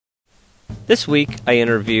This week, I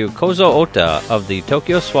interview Kozo Ota of the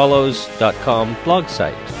TokyoSwallows.com blog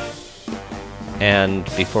site. And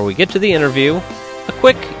before we get to the interview, a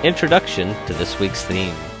quick introduction to this week's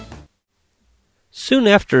theme. Soon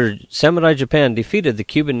after Samurai Japan defeated the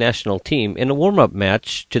Cuban national team in a warm-up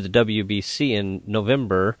match to the WBC in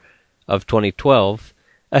November of 2012,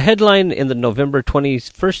 a headline in the November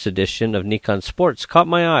 21st edition of Nikkan Sports caught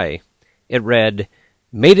my eye. It read,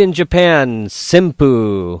 "Made in Japan,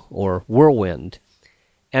 Senpu," or Whirlwind,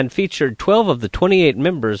 and featured 12 of the 28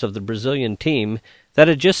 members of the Brazilian team that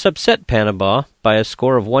had just upset Panama by a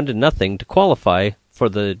score of 1-0 to qualify for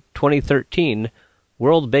the 2013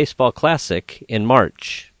 World Baseball Classic in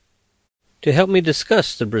March. To help me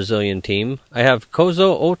discuss the Brazilian team, I have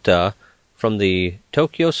Kozo Ota from the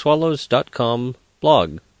TokyoSwallows.com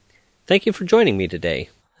blog. Thank you for joining me today.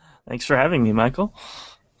 Thanks for having me, Michael.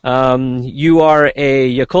 You are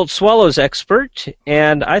a Yakult Swallows expert,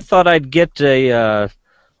 and I thought I'd get a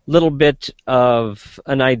little bit of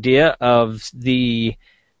an idea of the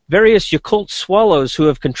various Yakult Swallows who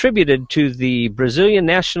have contributed to the Brazilian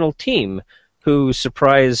national team, who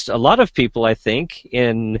surprised a lot of people, I think,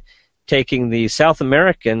 in taking the South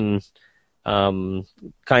American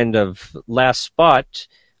kind of last spot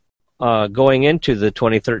going into the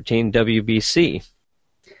 2013 WBC.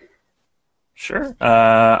 Sure.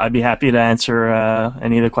 I'd be happy to answer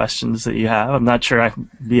any of the questions that you have. I'm not sure I'd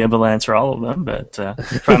be able to answer all of them, but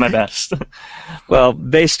try my best. Well,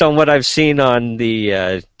 based on what I've seen on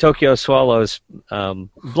the Tokyo Swallows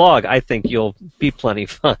blog, I think you'll be plenty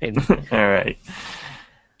fine. All right.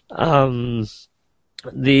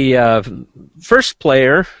 The first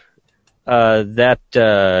player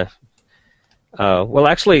actually,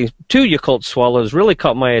 two Yakult Swallows really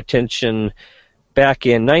caught my attention back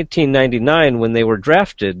in 1999 when they were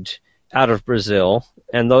drafted out of Brazil,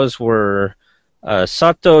 and those were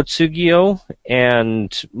Sato Tsugio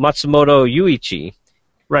and Matsumoto Yuichi.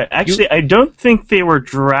 Right. Actually, I don't think they were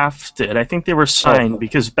drafted. I think they were signed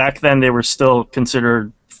because back then they were still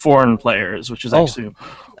considered foreign players, which is actually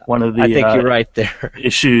one of the I think you're right there.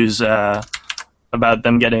 issues about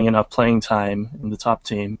them getting enough playing time in the top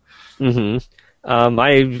team. Mm-hmm.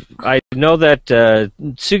 I know that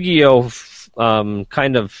Tsugio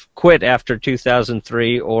kind of quit after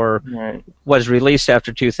 2003 or was released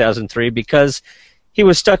after 2003 because he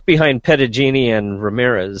was stuck behind Pettigini and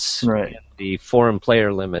Ramirez in the foreign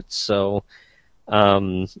player limits. So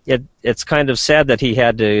it's kind of sad that he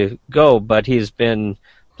had to go, but he's been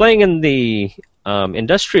playing in the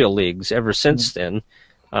industrial leagues ever since then.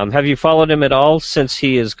 Have you followed him at all since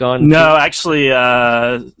he has gone? No, actually,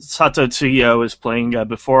 Sato Tsuyo was playing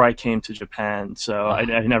before I came to Japan, so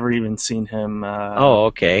I've never even seen him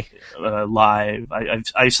live.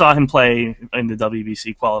 I saw him play in the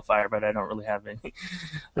WBC qualifier, but I don't really have any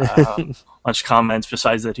much comments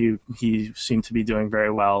besides that he seemed to be doing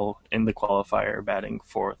very well in the qualifier, batting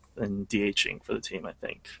fourth and DHing for the team, I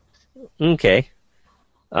think. Okay.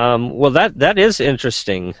 Well, that is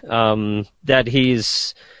interesting, that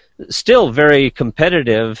he's still very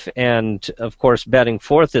competitive, and, of course, batting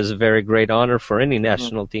fourth is a very great honor for any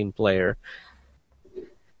national team player.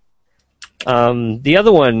 The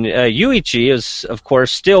other one, Yuichi, is, of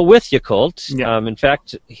course, still with Yakult. Yeah. In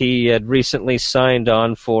fact, he had recently signed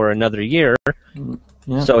on for another year,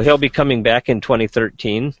 so he'll be coming back in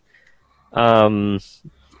 2013.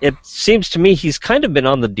 It seems to me he's kind of been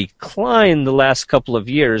on the decline the last couple of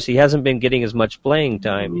years. He hasn't been getting as much playing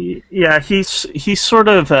time. Yeah, he's sort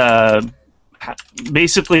of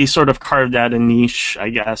basically sort of carved out a niche, I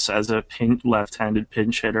guess, as a left-handed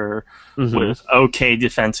pinch hitter with okay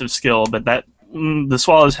defensive skill. But the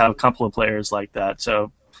Swallows have a couple of players like that.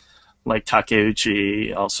 So, like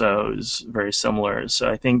Takeuchi also is very similar. So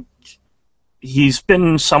I think he's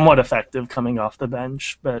been somewhat effective coming off the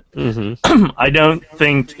bench, but I don't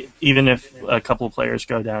think even if a couple of players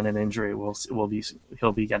go down in injury,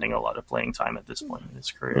 he'll be getting a lot of playing time at this point in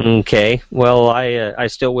his career. Okay, well, I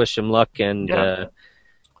still wish him luck, and I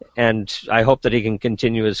hope that he can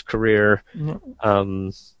continue his career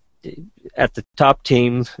at the top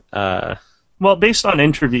team. Well, based on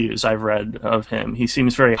interviews I've read of him, he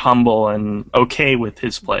seems very humble and okay with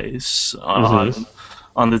his place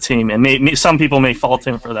on the team, and some people may fault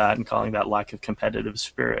him for that and calling that lack of competitive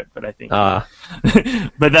spirit. But I think,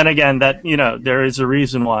 but then again, that there is a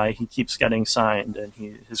reason why he keeps getting signed, and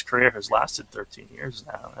his career has lasted 13 years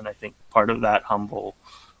now, and I think part of that humble,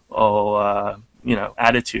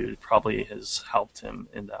 attitude probably has helped him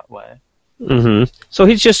in that way. So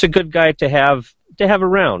he's just a good guy to have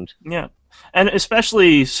around. Yeah. And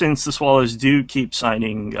especially since the Swallows do keep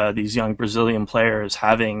signing these young Brazilian players,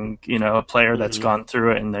 having a player that's gone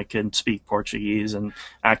through it and that can speak Portuguese and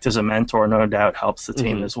act as a mentor, no doubt helps the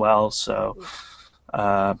team as well. So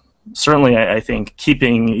certainly, I think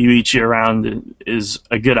keeping Yuichi around is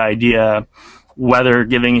a good idea. Whether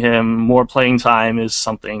giving him more playing time is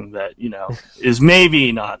something that is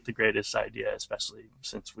maybe not the greatest idea, especially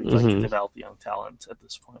since we'd like to develop young talent at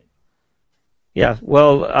this point. Yeah,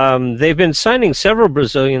 well, they've been signing several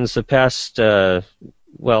Brazilians the past, several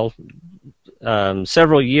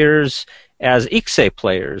years as Ikse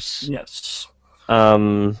players. Yes.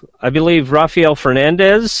 I believe Rafael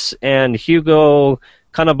Fernandez and Hugo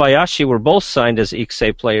Kanabayashi were both signed as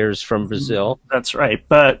Ikse players from Brazil. That's right,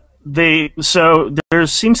 but so there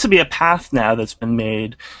seems to be a path now that's been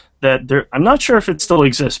made that I'm not sure if it still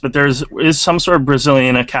exists, but is some sort of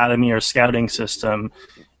Brazilian academy or scouting system.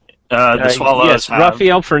 The Swallows have.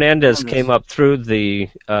 Rafael Fernandez came up through the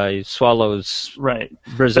Swallows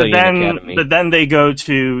Brazilian academy. But then they go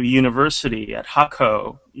to university at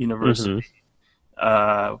Hakko University,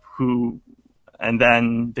 and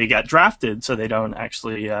then they get drafted, so they don't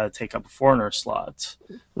actually take up a foreigner slot.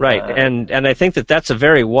 Right, and I think that's a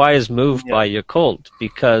very wise move by Yakult,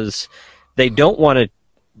 because they don't want to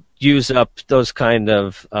use up those kind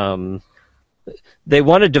of... they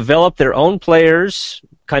want to develop their own players,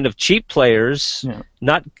 kind of cheap players,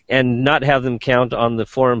 not have them count on the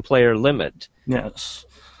foreign player limit. Yes.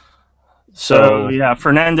 So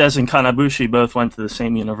Fernandez and Kanabushi both went to the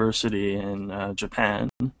same university in Japan.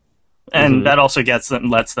 And that also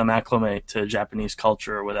lets them acclimate to Japanese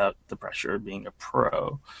culture without the pressure of being a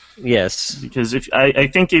pro. Yes, because I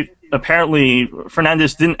think apparently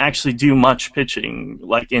Fernandez didn't actually do much pitching,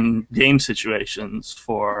 like in game situations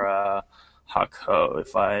for Hakko.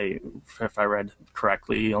 If I read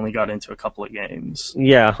correctly, he only got into a couple of games.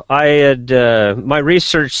 Yeah, I had my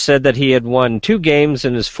research said that he had won 2 games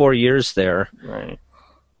in his 4 years there. Right.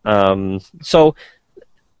 So.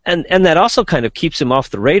 And that also kind of keeps him off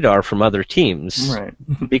the radar from other teams, right?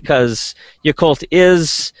 Because Yakult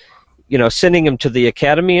is, sending him to the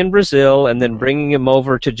academy in Brazil and then bringing him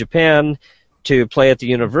over to Japan to play at the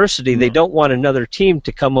university. They don't want another team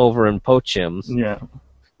to come over and poach him. Yeah.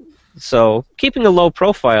 So keeping a low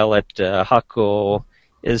profile at Hakko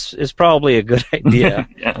is probably a good idea.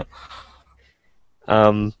 Yeah.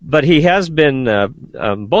 But he has been.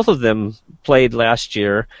 Both of them played last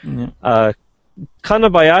year. Yeah.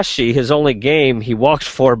 Kanabayashi, his only game, he walked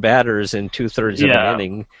 4 batters in 2/3 of an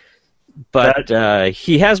inning. But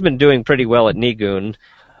he has been doing pretty well at Nigun.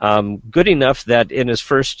 Good enough that in his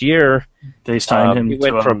first year, they signed him. He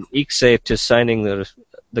went from Ikse to signing the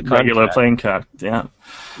regular contract. playing contract. Yeah.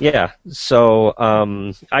 Yeah. So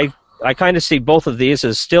I kind of see both of these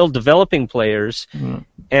as still developing players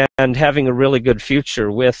and having a really good future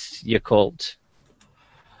with Yakult.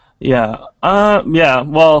 Yeah.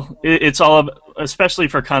 Well, it's all about, especially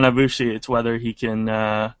for Kanabushi, it's whether he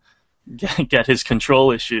can get his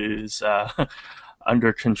control issues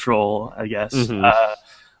under control, I guess.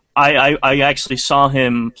 I actually saw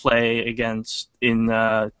him play in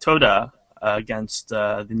Toda against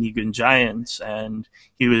the Nigun Giants, and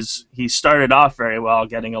he started off very well,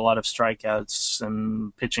 getting a lot of strikeouts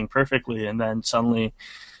and pitching perfectly, and then suddenly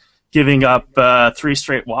giving up 3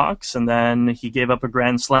 straight walks, and then he gave up a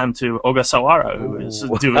grand slam to Ogasawara, who was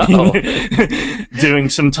doing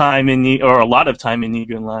some time or a lot of time in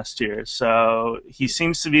Nigun last year. So he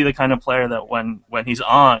seems to be the kind of player that when he's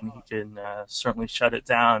on, he can certainly shut it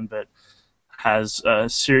down, but has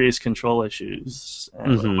serious control issues.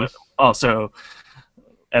 And also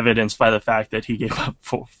evidenced by the fact that he gave up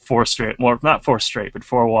 4 straight, not 4 straight, but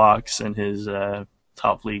 4 walks in his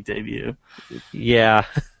top league debut. Yeah.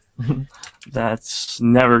 That's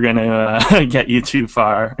never going to get you too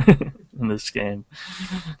far in this game.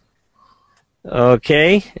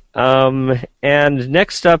 Okay. And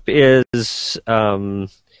next up is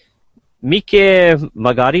Mike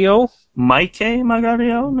Magario. Mike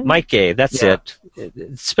Magario? Mike, that's it.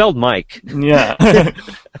 It's spelled Mike. Yeah.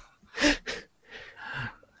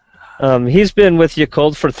 He's been with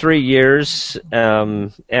Yakult for 3 years,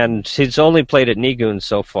 and he's only played at Nigun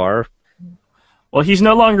so far. Well, he's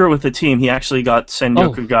no longer with the team. He actually got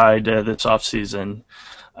Senyoku Guide this offseason.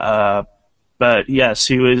 But yes,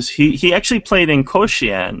 he actually played in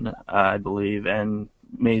Koshien, I believe, and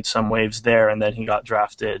made some waves there, and then he got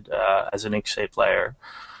drafted as an Ikse player.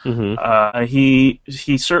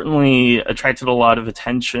 He certainly attracted a lot of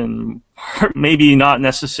attention, maybe not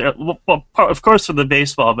necessarily, well, of course for the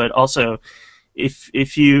baseball, but also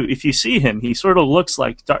if you see him, he sort of looks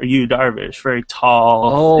like Yu Darvish, very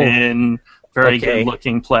tall, thin, very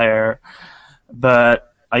good-looking player.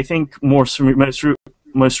 But I think most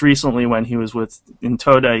recently when he was in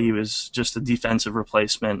Toda, he was just a defensive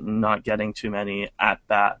replacement and not getting too many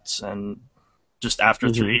at-bats. And just after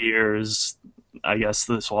 3 years, I guess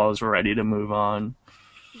the Swallows were ready to move on.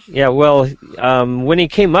 Yeah, well, when he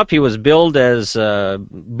came up, he was billed as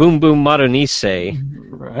Boom Boom Maronise.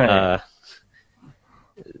 Right.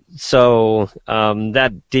 So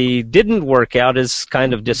that he didn't work out is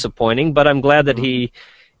kind of disappointing, but I'm glad that he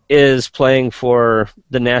is playing for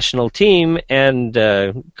the national team and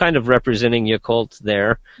kind of representing Yakult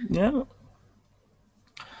there. Yeah.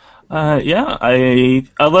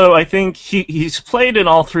 Although I think he's played in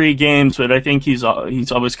all 3 games, but I think he's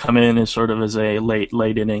always come in as sort of as a late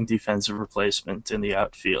inning defensive replacement in the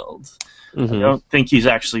outfield. I don't think he's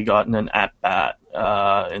actually gotten an at bat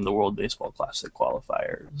in the World Baseball Classic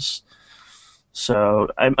qualifiers. So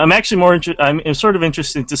I'm actually I'm sort of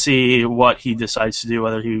interested to see what he decides to do,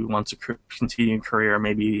 whether he wants a continued career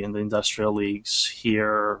maybe in the industrial leagues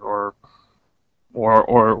here or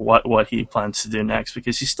what he plans to do next,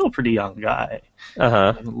 because he's still a pretty young guy.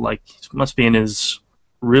 Like, he must be in his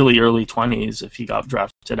really early 20s if he got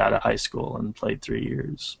drafted out of high school and played 3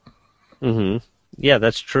 years. Yeah,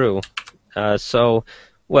 that's true. So,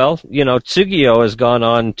 well, Tsugio has gone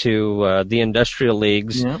on to the industrial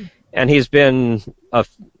leagues, and he's been a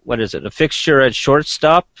fixture at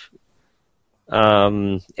shortstop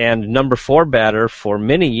and number 4 batter for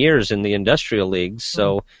many years in the industrial leagues.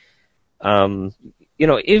 So,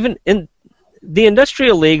 even in the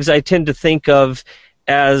industrial leagues, I tend to think of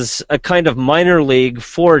as a kind of minor league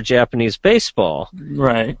for Japanese baseball.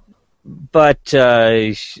 Right. But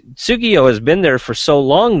Tsugio has been there for so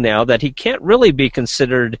long now that he can't really be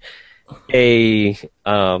considered a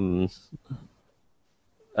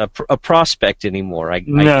prospect anymore.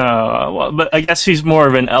 But I guess he's more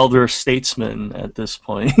of an elder statesman at this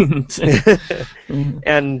point.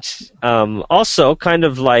 And also, kind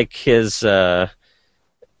of like his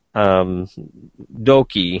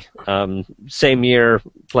Doki, same year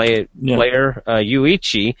player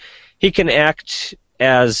Yuichi, he can act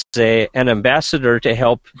as an ambassador to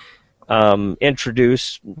help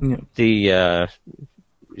introduce the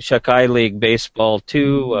Shakai League baseball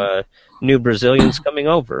to new Brazilians coming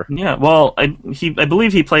over. Yeah, well, I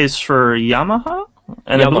believe he plays for Yamaha.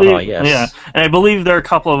 And Yes. Yeah, and I believe there are a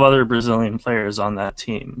couple of other Brazilian players on that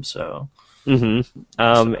team. So. And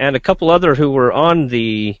a couple other who were on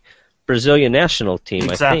the Brazilian national team.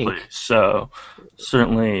 Exactly. I think. So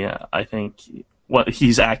certainly, I think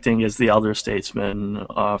he's acting as the elder statesman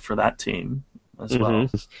for that team as well.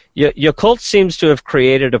 Yakult seems to have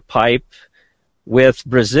created a pipe with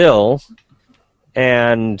Brazil,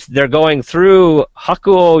 and they're going through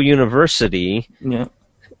Hakuo University to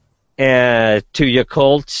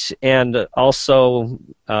Yakult, and also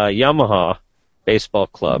Yamaha Baseball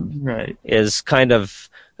Club is kind of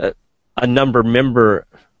a member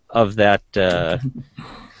of that.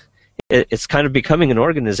 It's kind of becoming an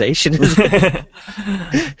organization.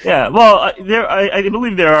 Yeah, well, I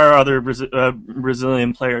believe there are other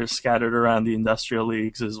Brazilian players scattered around the industrial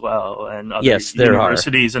leagues as well, and other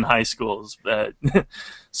universities and high schools. But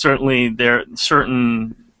certainly,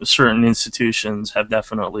 certain institutions have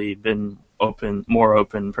definitely been more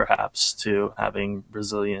open, perhaps, to having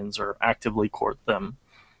Brazilians or actively court them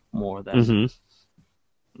more than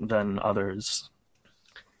others.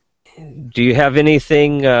 Do you have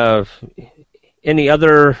anything, any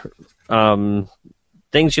other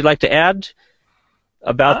things you'd like to add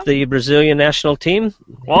about the Brazilian national team?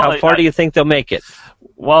 Well, how far do you think they'll make it?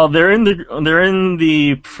 Well, they're in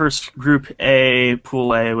the first Group A,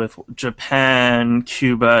 Pool A, with Japan,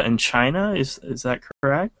 Cuba, and China. Is that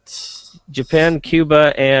correct? Japan,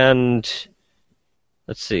 Cuba, and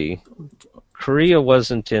let's see, Korea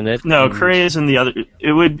wasn't in it. No, Korea's in the other.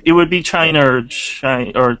 It would be China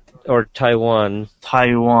or Taiwan.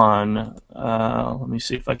 Taiwan. Let me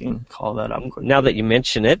see if I can call that up quickly. Now that you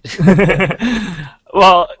mention it.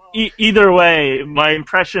 Well, either way, my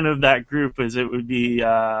impression of that group is it would be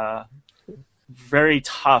very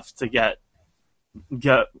tough to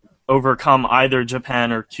overcome either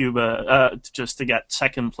Japan or Cuba just to get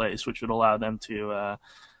second place, which would allow them to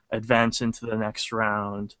advance into the next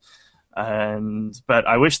round. But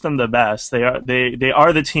I wish them the best. They are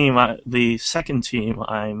the team, the second team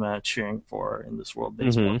I'm cheering for in this World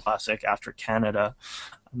Baseball Classic after Canada.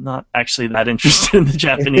 I'm not actually that interested in the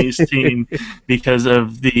Japanese team because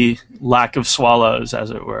of the lack of swallows, as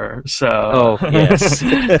it were. So. Oh yes,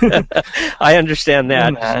 I understand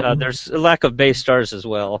that. There's a lack of base stars as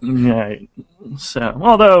well. Right. So,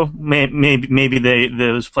 although maybe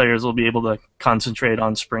those players will be able to concentrate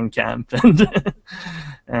on spring camp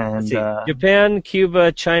And Japan,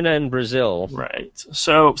 Cuba, China, and Brazil. Right.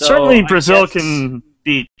 So certainly Brazil can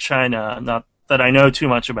beat China. Not that I know too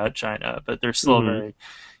much about China, but they're still a very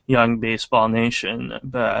young baseball nation.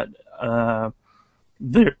 But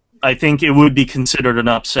I think it would be considered an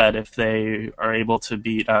upset if they are able to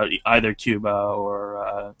beat out either Cuba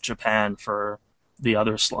or Japan for the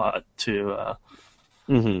other slot to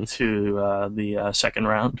the second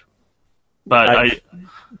round. But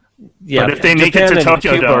but if they make Japan it to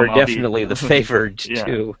Tokyo Cuba Dome, are definitely the favored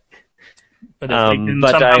too. But if they can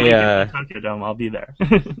somehow make it to Tokyo Dome, I'll be there.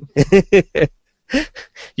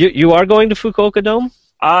 You are going to Fukuoka Dome?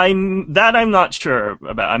 I'm not sure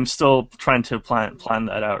about. I'm still trying to plan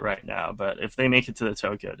that out right now. But if they make it to the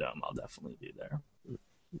Tokyo Dome, I'll definitely be there.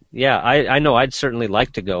 Yeah, I know I'd certainly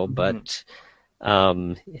like to go, but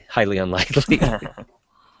highly unlikely.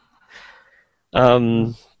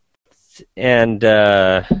 And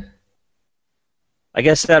I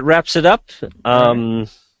guess that wraps it up.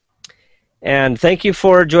 And thank you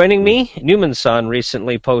for joining me. Newman-san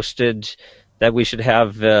recently posted that we should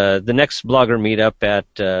have the next blogger meetup at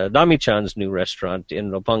Nami-chan's new restaurant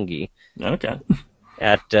in Roppongi. Okay.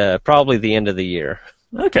 At probably the end of the year.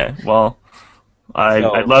 Okay. Well,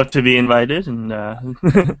 I'd love to be invited, and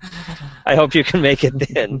I hope you can make it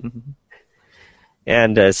then.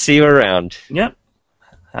 And see you around. Yep.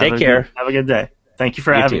 Take care. Have a good day. Thank you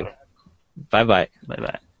for having me. Bye-bye.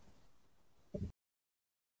 Bye-bye.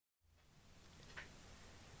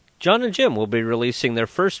 John and Jim will be releasing their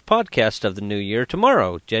first podcast of the new year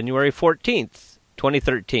tomorrow, January 14th,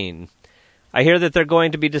 2013. I hear that they're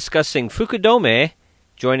going to be discussing Fukudome,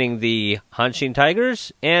 joining the Hanshin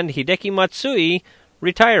Tigers, and Hideki Matsui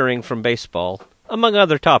retiring from baseball, among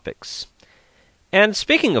other topics. And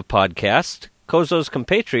speaking of podcast, Kozo's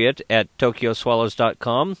compatriot at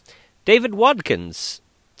TokyoSwallows.com, David Wadkins,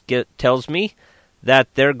 tells me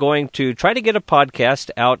that they're going to try to get a podcast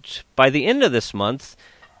out by the end of this month,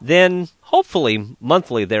 then hopefully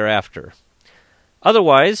monthly thereafter.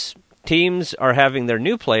 Otherwise, teams are having their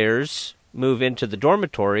new players move into the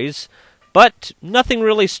dormitories, but nothing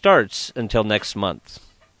really starts until next month.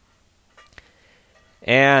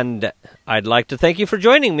 And I'd like to thank you for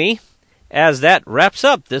joining me, as that wraps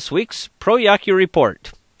up this week's Pro Yakyu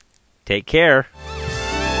Report. Take care.